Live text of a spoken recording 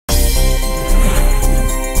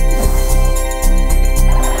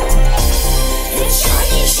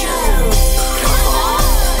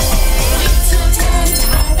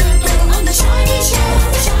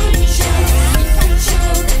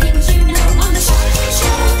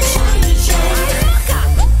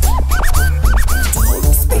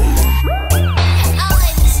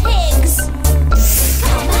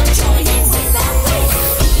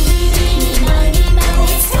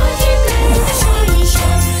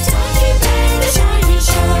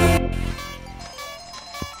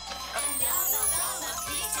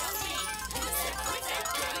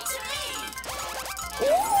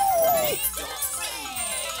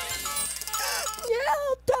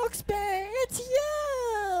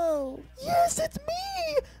yes, it's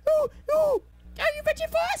me! Oh, oh! Are you ready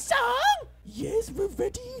for a song? Yes, we're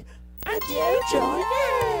ready. And you join in.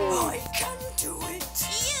 I can do it.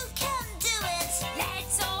 You can do it.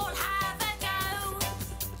 Let's all have a go.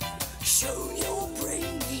 Show your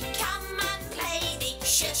brainy. Come and play the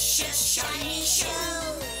shiny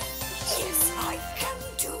show. Yes, I can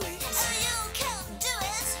do it. You can do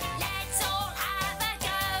it. Let's all have a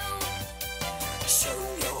go. Show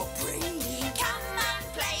your brainy. Come and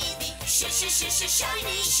play the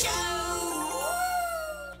shiny show.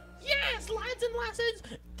 Yes, lads and lasses,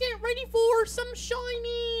 get ready for some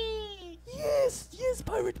shiny. Yes, yes,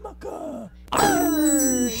 Pirate Mucka.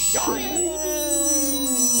 Arr, shiny.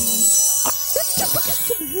 Let's just look at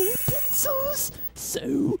some hairy pencils.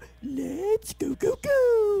 So, let's go, go,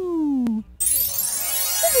 go.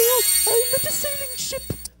 Hello, I'm at a sailing ship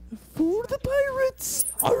for the pirates.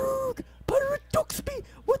 Arrgh, Pirate Duxby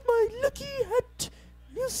with my lucky hat.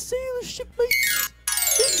 You sail shipmates.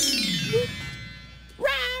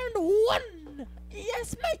 Round one.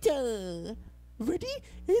 Yes, matey. Ready?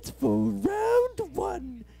 It's for round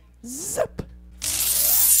one. Zip!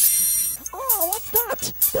 Oh, what's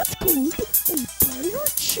that? That's called a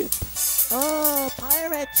pirate ship. Oh,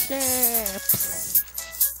 pirate ships.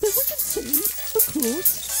 Then we can sail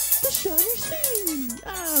across the shiny sea.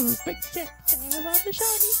 Oh, big ship sail on the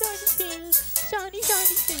shiny sea. Shiny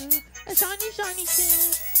sea. A shiny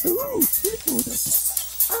sea. Oh, we'll ignore that.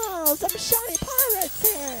 Oh, some shiny pirates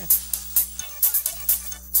here.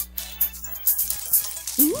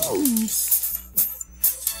 Ooh,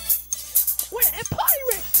 We're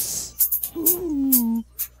pirates. ooh.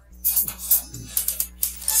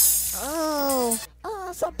 Oh,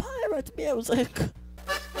 some pirate music.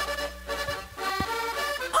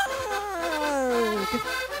 Arrgh.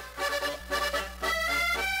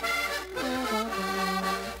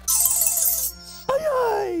 Aye,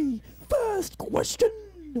 aye. First question.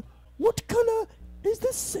 What color is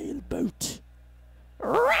the sailboat?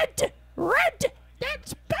 Red! Red!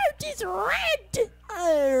 That boat is red!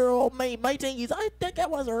 Oh, me mateys, I think it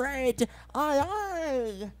was red. Aye,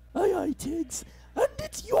 aye. Aye, aye, Tiggs. And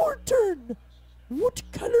it's your turn. What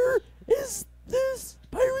color is this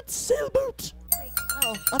pirate sailboat?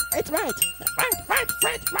 Oh, it's red. Red.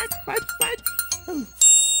 Oh.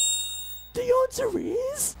 The answer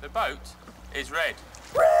is The boat is red.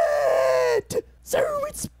 red! So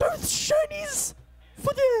it's both shinies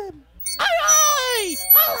for them. Aye!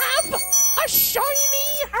 I'll have a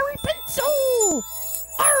shiny Harry pencil!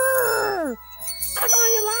 Arr! And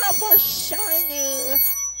I'll have a shiny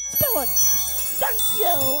stone. Thank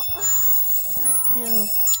you. Thank you.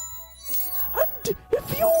 And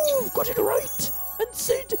if you've got it right and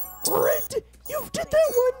said red, you've did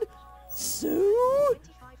that one. So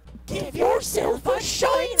Give yourself a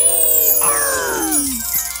shiny! Arr!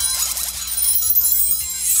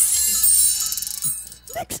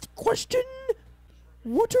 Next question.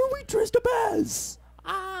 What are we dressed up as?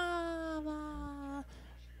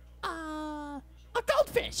 A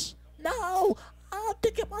goldfish. No, I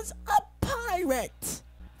think it was a pirate.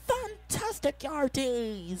 Fantastic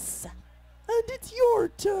yardies. And it's your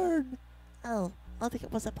turn. Oh, I think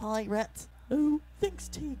it was a pirate. Oh, thanks,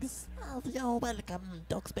 Tiggs. Oh, you're welcome,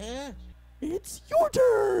 Duxby. It's your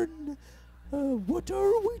turn. What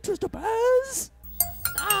are we dressed up as?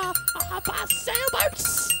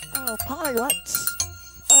 Sailboats. Oh, pirates.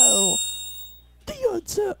 Oh, The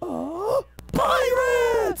answer are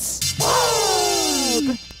pirates.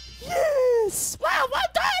 Arrgh. Yes. Well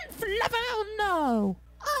done, Fluffy. No.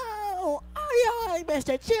 Oh, aye,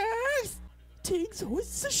 Mr. Cheers. Tiggs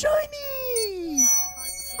hoists a shiny.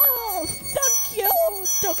 Oh, thank you,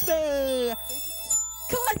 Duxby.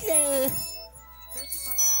 Kindly.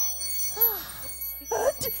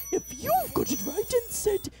 And if you've got it right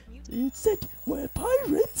and said we're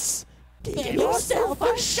pirates, Give yourself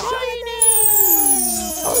a shiny.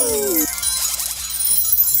 Oh.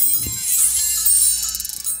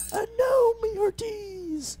 And now, me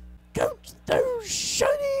hearties, count those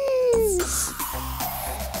shinies.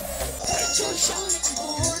 Get your shiny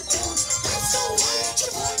board down. Let's go where to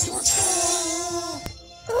find your star.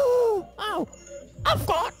 Oh, I've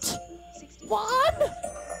got one.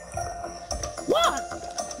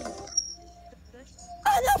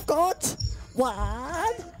 And I've got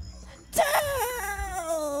 1, 2.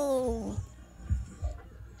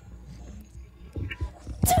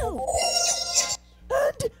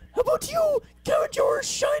 And how about you? Count your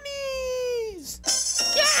shinies.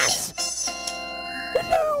 Yes.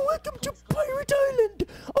 Hello, welcome to Pirate Island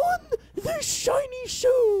on the Shiny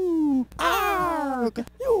Show. Arrgh.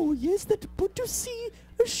 Oh yes, that's good to see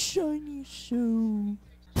a shiny show.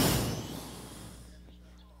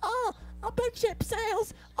 Oh, our big ship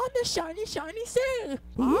sails on the shiny, shiny sea.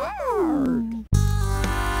 Arr!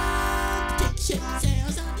 Big ship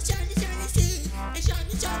sails on the shiny, shiny sea. A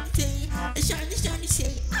shiny, shiny sea. A shiny, shiny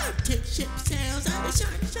sea. Our big ship sails on the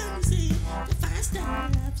shiny, shiny sea. The first day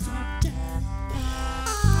of September.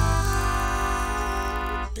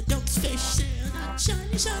 The ducks fish sail on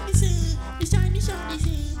shiny, shiny sea. The shiny, shiny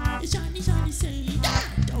sea. The shiny, shiny sea.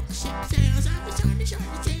 The duck ship sails on the shiny,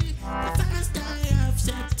 shiny sea. The first day of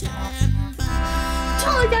September.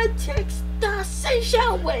 Tiger takes the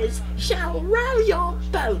seashell whiz. Shall row your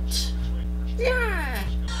boat. Yeah.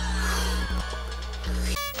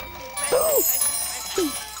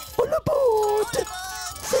 All aboard!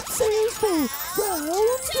 Set sails for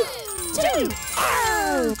round two!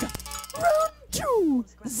 Arg! Round two!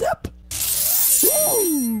 Zap!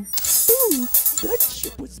 Ooh! Ooh! That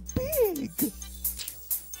ship was big!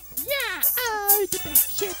 Yeah, oh, the big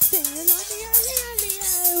ship sail on the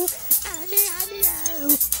alley-alley-o.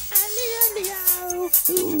 Alley-alley-o. Alley-alley-o.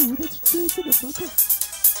 Ooh, that's definite, Mucker.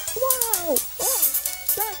 Wow! Oh,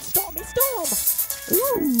 that's Stormy Storm!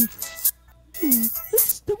 Ooh!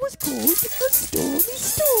 That was called a stormy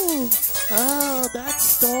storm. Oh, that's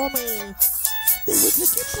Stormy! They would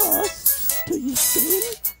let you pass till you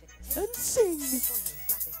sail and sing.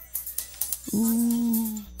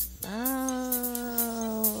 Ooh,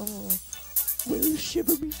 Oh. well,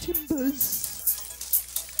 shiver me timbers.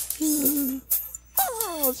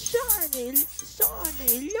 Oh, shiny,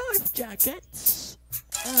 shiny life jackets!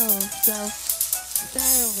 Oh, so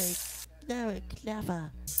very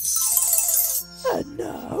clever. And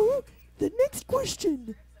now, the next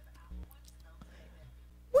question.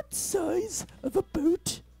 What size of a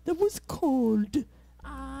boat that was called?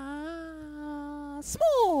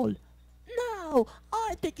 Small! No,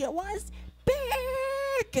 I think it was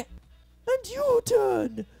big! And your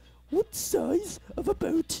turn. What size of a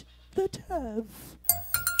boat that have?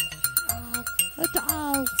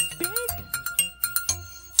 Big?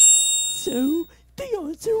 So, the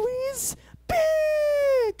answer is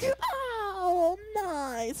big! Oh,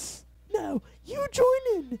 nice! Now, you join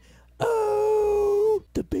in. Oh,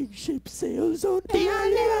 the big ship sails on the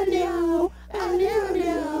Alley-alley-o,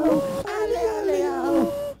 alley-alley-o,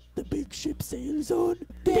 alley-alley-o. The big ship sails on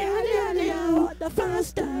The alley-alley-o, on the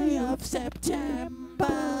first day of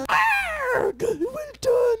September. Arg! Well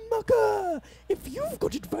done, Mucker! If you've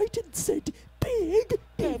got it right and said big,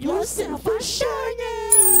 Give yourself a shiny!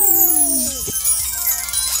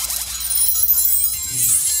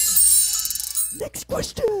 Next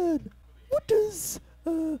question. What does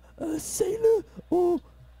a sailor or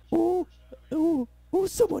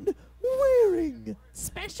someone wearing?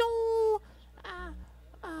 Special,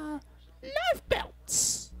 life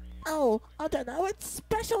belts. Oh, I don't know, it's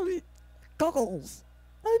special goggles.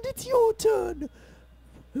 And it's your turn.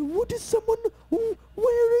 What is someone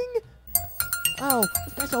wearing? Oh,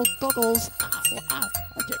 special goggles.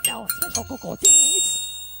 I don't know what special goggles is.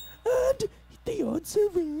 And the answer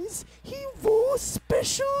is he wore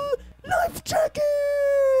special life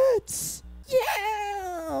jackets.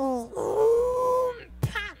 Yeah!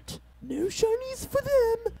 Pant. No shinies for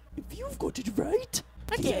them. If you've got it right,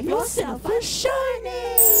 Give yourself a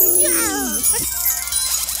shiny! Yeah!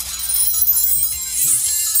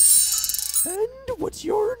 and what's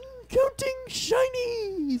your counting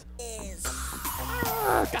shinies?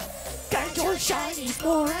 Get your shinies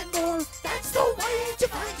more and more. That's the way to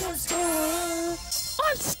find your score.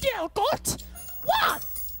 I've still got one.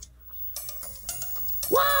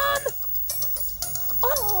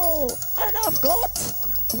 Oh, and I've got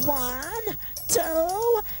 1,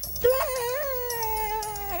 2,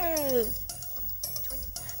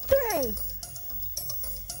 3.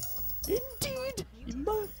 Indeed,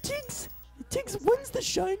 Tiggs wins the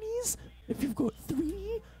shinies. If you've got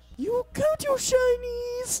 3, you count your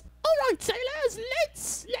shinies. All right, sailors,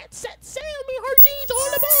 let's set sail, me hearties,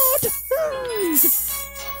 all aboard.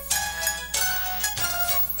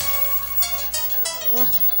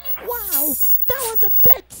 Wow, that was a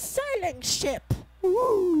big sailing ship.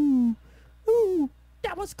 Ooh,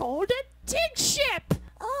 That was called a Tig ship.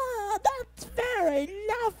 Ah, that's very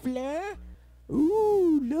lovely.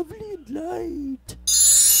 ooh, lovely and light.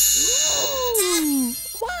 Ooh,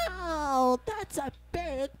 wow, that's a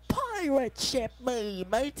big pirate ship, me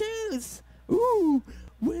mateys. Ooh,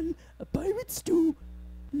 well, pirates do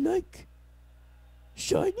like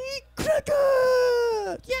shiny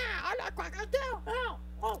cracker. Yeah, I like crackers too.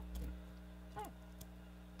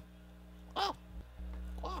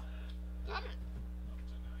 Damn it.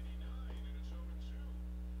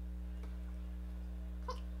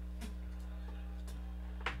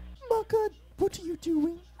 Mucker, what are you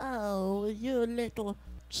doing? Oh, you little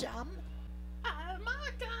chum.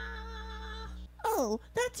 Maka! Oh,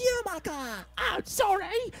 that's you, Maka. Oh,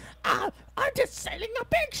 sorry. I'm just sailing the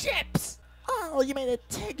big ships. Oh, you mean a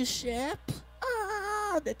Tig ship?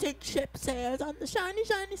 Ah, the Tig ship sails on the shiny,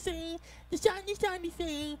 shiny sea. The shiny, shiny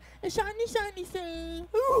sea. The shiny, shiny sea.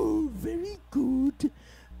 Oh, very good.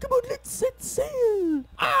 Come on, let's set sail.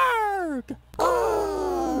 Arg!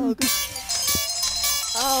 Oh,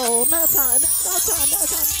 oh, no time, no time, no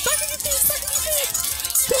time. Back in your seat, back in your seat.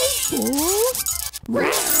 Time for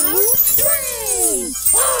Round 3!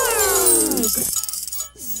 Arg!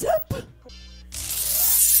 Zap!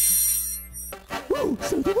 Oh,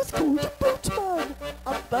 so that was called a boatman.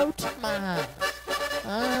 A boatman.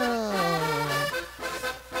 Oh.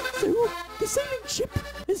 So the sailing ship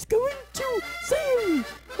is going to sail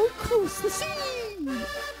across the sea.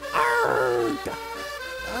 Arg!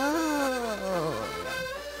 Oh.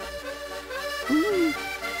 Ooh.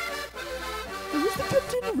 Who's the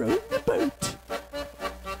captain rowing the boat?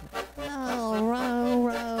 Oh, row,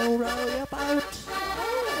 row, row your boat.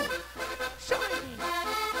 Oh, shiny!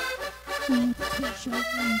 Ooh, that's very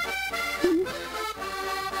shiny. Ooh.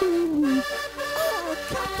 Ooh. Oh,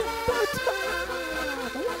 Captain Boatman.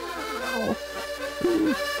 Wow.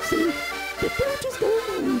 Ooh. So the boat is going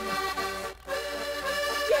home.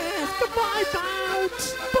 Yes, goodbye, boat!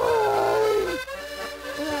 Bye.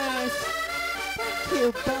 Yes. Thank you,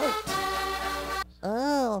 boat.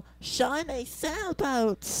 Oh, shiny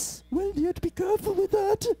sailboats. Well, you have to be careful with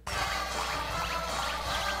that.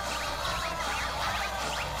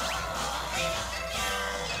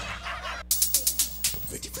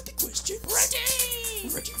 Ready for the questions? Ready!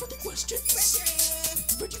 Ready for the questions?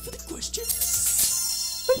 Ready! Ready for the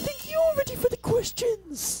questions? I think you're ready for the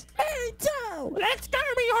questions. Hey, Joe. Let's go,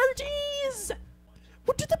 me hearties!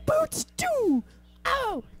 What do the boats do?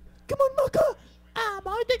 Oh, Come on, Maka.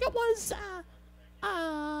 I think it was,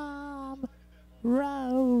 row,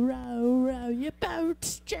 row, row your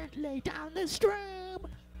boat gently down the stream.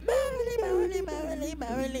 Merrily, merrily, merrily,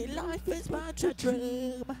 merrily, life is but a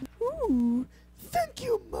dream. Ooh, thank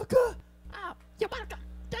you, Maka. Oh, you're welcome.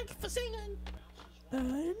 Thank you for singing.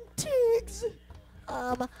 And Tiggs.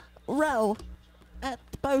 Row. At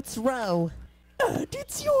the boat's row. And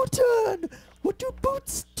it's your turn. What do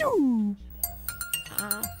boats do?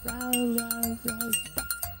 Row, row, row.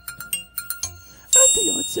 And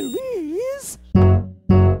the answer is...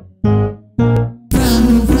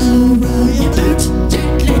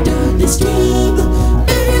 Gently down the stream.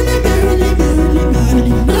 Merrily, merrily, merrily,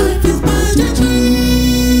 merrily, life is but a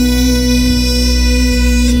dream.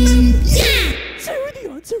 Yeah! So the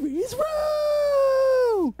answer is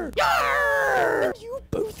row. Yarr! And you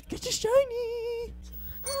both get a shiny.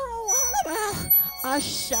 Oh, a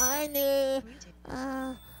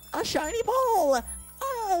shiny ball.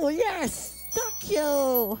 Oh, yes. Thank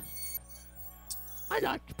you. I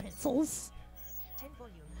like pencils.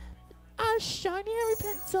 A shiny hairy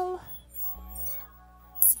pencil.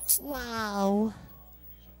 Wow.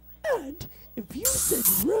 And if you said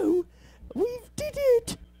row, we've did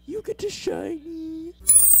it. You get a shiny.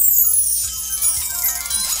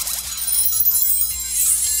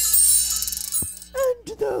 And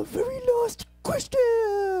the very last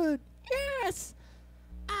question. Yes!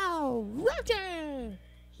 Oh, Roger!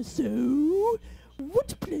 So,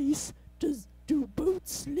 what place do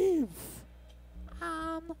boats live?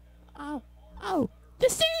 The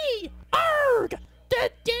sea! Arg!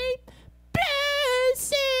 The deep blue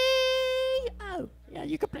sea! Oh, yeah,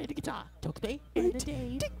 you can play the guitar. Talk to me. The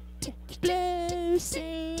deep blue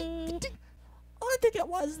sea. I think it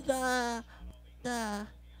was the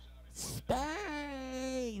space.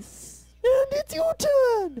 And it's your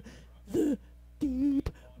turn. The deep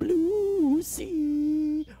blue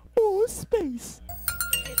sea or space.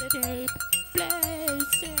 The deep blue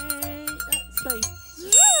sea. Space.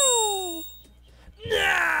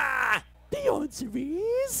 Nah! The answer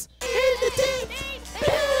is... In the deep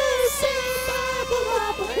blue sea.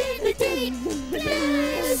 In the deep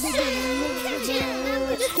blue sea.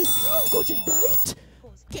 If you've got it right,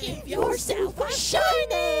 Give yourself a shiny!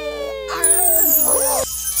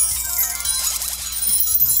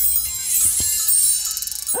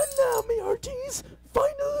 and now, me hearties,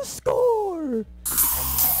 final score.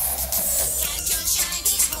 Count your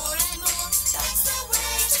shinies more and more. That's the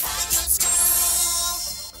way to find your score.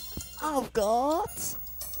 I've got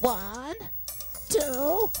 1,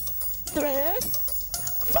 2, 3,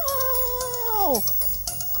 4.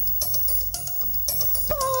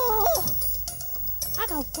 4.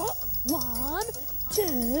 And I've got 1,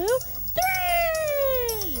 2,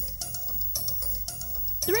 3!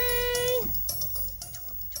 3!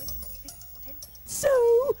 So,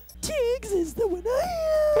 Tiggs is the winner.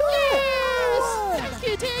 Yes!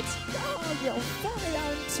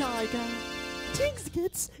 Tiger. Tiggs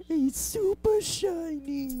gets a super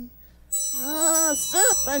shiny. Ah,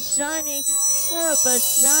 super shiny, super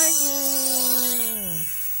shiny.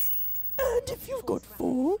 And if you've got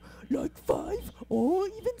 4, like 5, or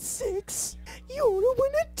even 6, you're a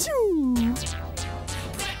winner too.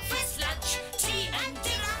 Breakfast, lunch, tea and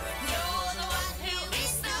dinner. You're the one who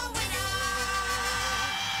is the winner.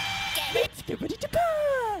 Let's get ready to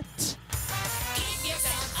pat. Give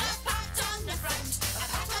yourself a pat on the front, a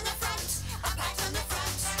pat on the front, a pat on the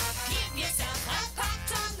front. Give yourself a pat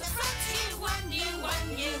on the front. You won, you won,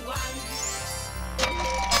 you won.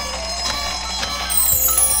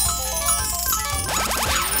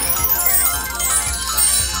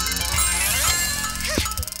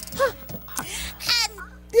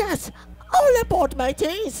 Yes, all aboard,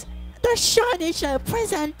 mateys. The Shiny Show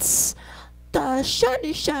presents. The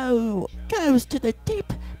Shiny Show goes to the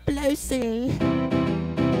deep blue sea.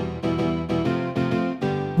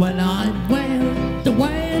 Well, I'm Whale, the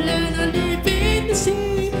whale, and I live in the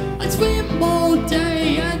sea. I swim all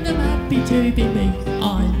day and I'm happy to be me.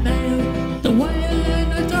 I'm Male, the whale,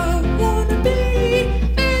 and I don't wanna be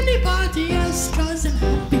anybody else, 'cause I'm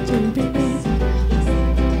happy to be me.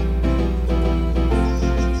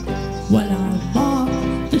 Well, I'm Mark,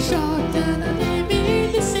 the shark, and I live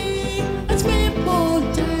in the sea. I swim all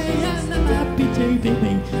day and I'm happy to be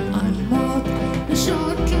me. I'm Mark, the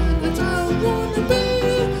shark, and I don't wanna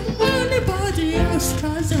be anybody else,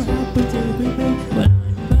 'cause I'm happy to be me. Well, I'm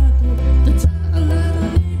Myrtle, the turtle, and I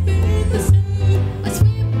live in the sea. I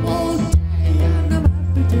swim all day and I'm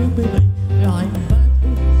happy to be me. I'm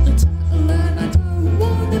Myrtle, the turtle, and I don't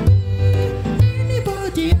wanna be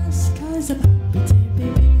anybody else, 'cause I'm happy to be me.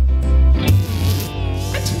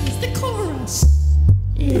 And here's the chorus.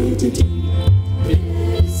 In the deep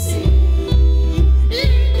blue sea, in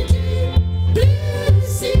the deep blue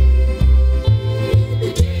sea, in the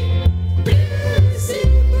deep blue sea, in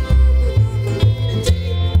the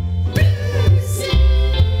deep blue sea.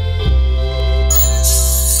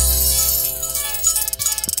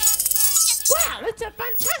 Wow, it's a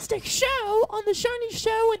fantastic show on the Shiny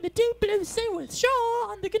Show in the deep blue sea with Shaw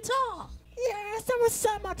on the guitar. Yes, that was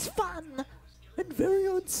so much fun. And very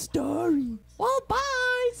unstarry. Well,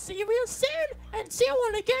 bye. See you real soon, and see you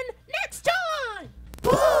all again next time.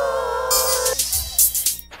 Bye!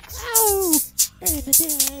 Oh, in the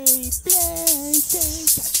deep blue sea,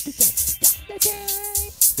 the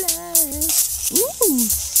deep blue. Ooh.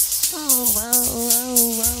 Oh, wow, wow,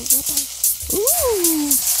 wow. Ooh,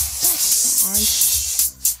 that's nice.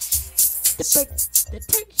 The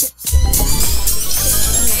big ship.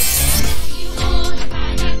 You all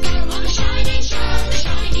about to go on the Shiny Show, the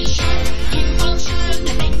Shiny Show. You all show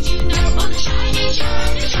the things you know on the Shiny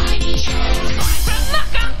Show, the Shiny Show.